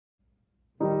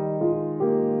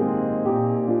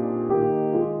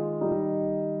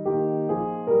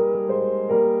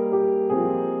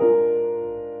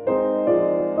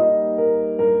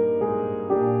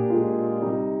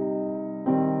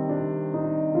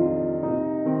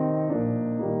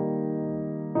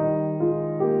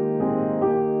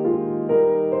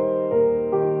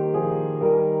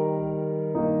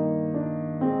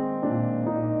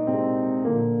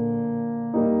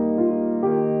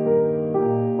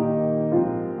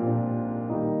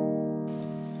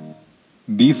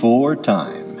Before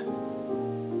time.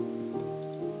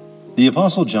 The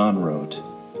Apostle John wrote,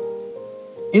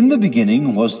 "In the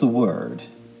beginning was the Word,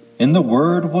 and the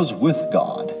Word was with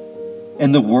God,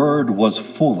 and the Word was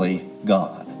fully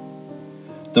God.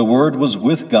 The Word was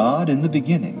with God in the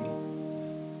beginning.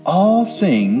 All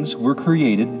things were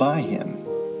created by him,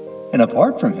 and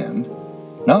apart from him,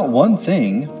 not one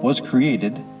thing was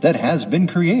created that has been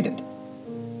created.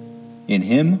 In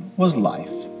him was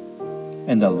life,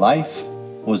 and the life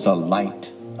was the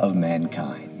light of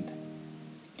mankind.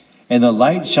 And the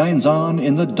light shines on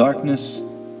in the darkness,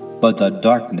 but the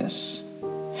darkness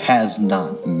has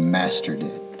not mastered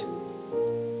it."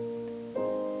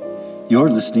 You're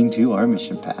listening to Our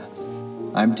Mission Path.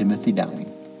 I'm Timothy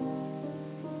Downing.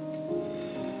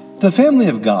 The family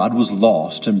of God was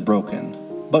lost and broken,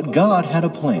 but God had a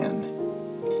plan.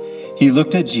 He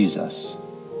looked at Jesus,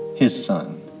 his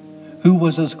son, who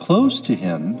was as close to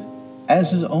him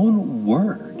as his own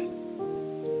word,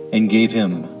 and gave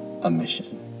him a mission.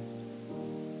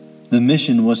 The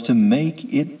mission was to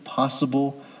make it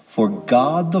possible for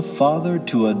God the Father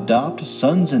to adopt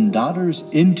sons and daughters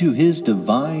into his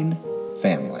divine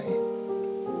family.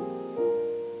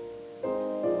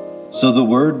 So the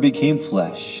Word became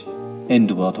flesh and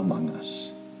dwelt among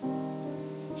us.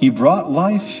 He brought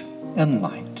life and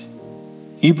light.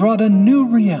 He brought a new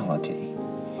reality,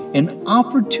 an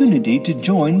opportunity to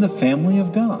join the family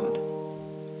of God.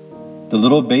 The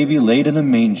little baby laid in a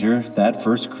manger that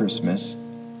first Christmas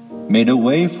made a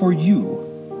way for you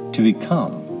to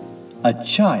become a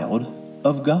child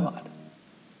of God.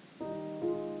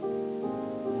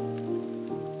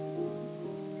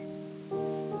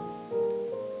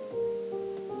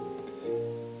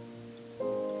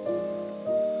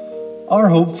 Our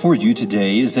hope for you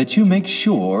today is that you make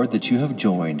sure that you have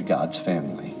joined God's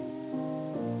family.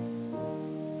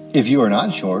 If you are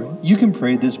not sure, you can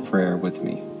pray this prayer with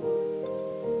me.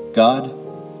 God,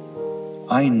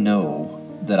 I know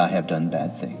that I have done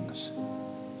bad things.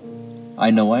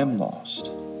 I know I am lost.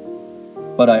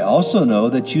 But I also know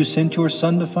that you sent your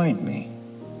Son to find me.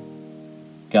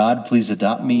 God, please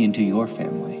adopt me into your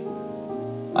family.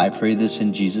 I pray this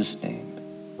in Jesus' name.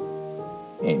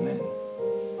 Amen.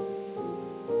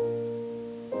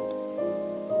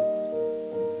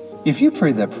 If you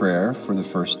pray that prayer for the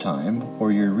first time,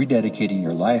 or you're rededicating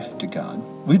your life to God,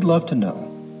 we'd love to know.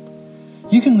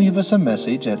 You can leave us a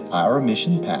message at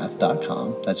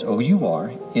ourmissionpath.com. That's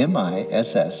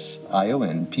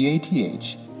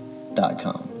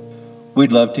OurMissionPath.com.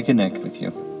 We'd love to connect with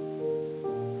you.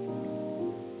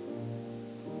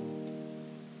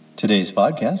 Today's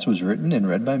podcast was written and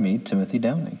read by me, Timothy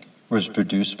Downing. Was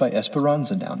produced by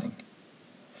Esperanza Downing.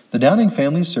 The Downing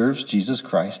family serves Jesus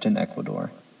Christ in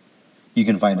Ecuador. You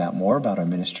can find out more about our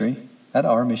ministry at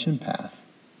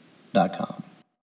ourmissionpath.com.